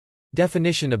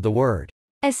Definition of the word.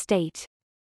 Estate.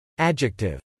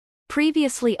 Adjective.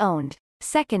 Previously owned,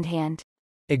 secondhand.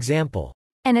 Example.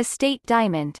 An estate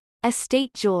diamond,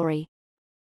 estate jewelry.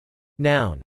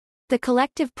 Noun. The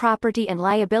collective property and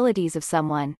liabilities of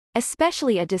someone,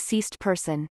 especially a deceased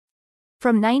person.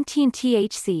 From 19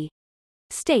 THC.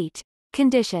 State,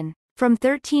 condition. From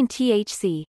 13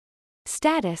 THC.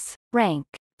 Status, rank.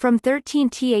 From 13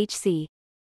 THC.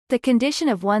 The condition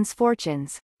of one's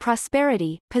fortunes,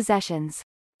 prosperity, possessions.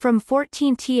 From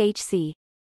 14 THC.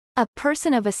 A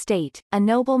person of estate, a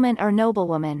nobleman or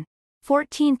noblewoman.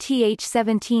 14 th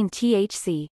 17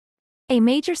 THC. A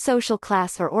major social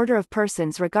class or order of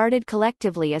persons regarded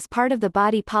collectively as part of the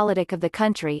body politic of the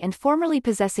country and formerly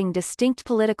possessing distinct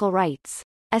political rights.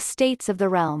 Estates of the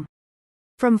realm.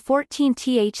 From 14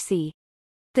 THC.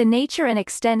 The nature and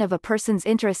extent of a person's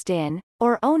interest in,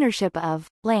 or ownership of,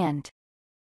 land.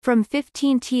 From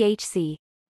 15 THC.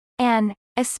 An,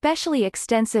 especially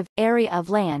extensive, area of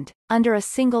land, under a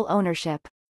single ownership.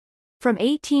 From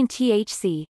 18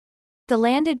 THC. The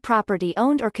landed property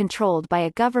owned or controlled by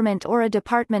a government or a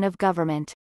department of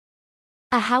government.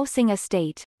 A housing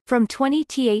estate. From 20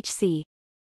 THC.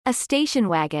 A station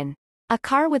wagon. A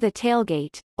car with a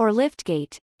tailgate, or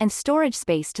liftgate, and storage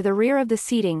space to the rear of the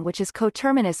seating which is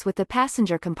coterminous with the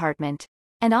passenger compartment,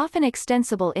 and often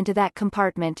extensible into that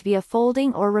compartment via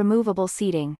folding or removable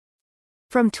seating.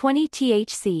 From 20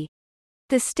 THC.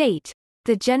 The state,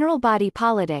 the general body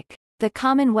politic, the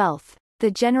commonwealth,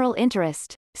 the general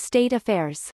interest, state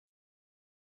affairs.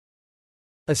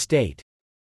 Estate.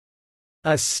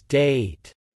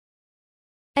 Estate.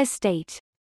 Estate.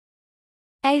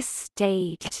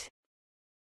 Estate.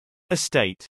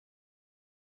 Estate.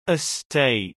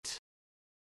 Estate.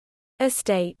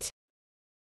 Estate.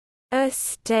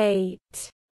 Estate.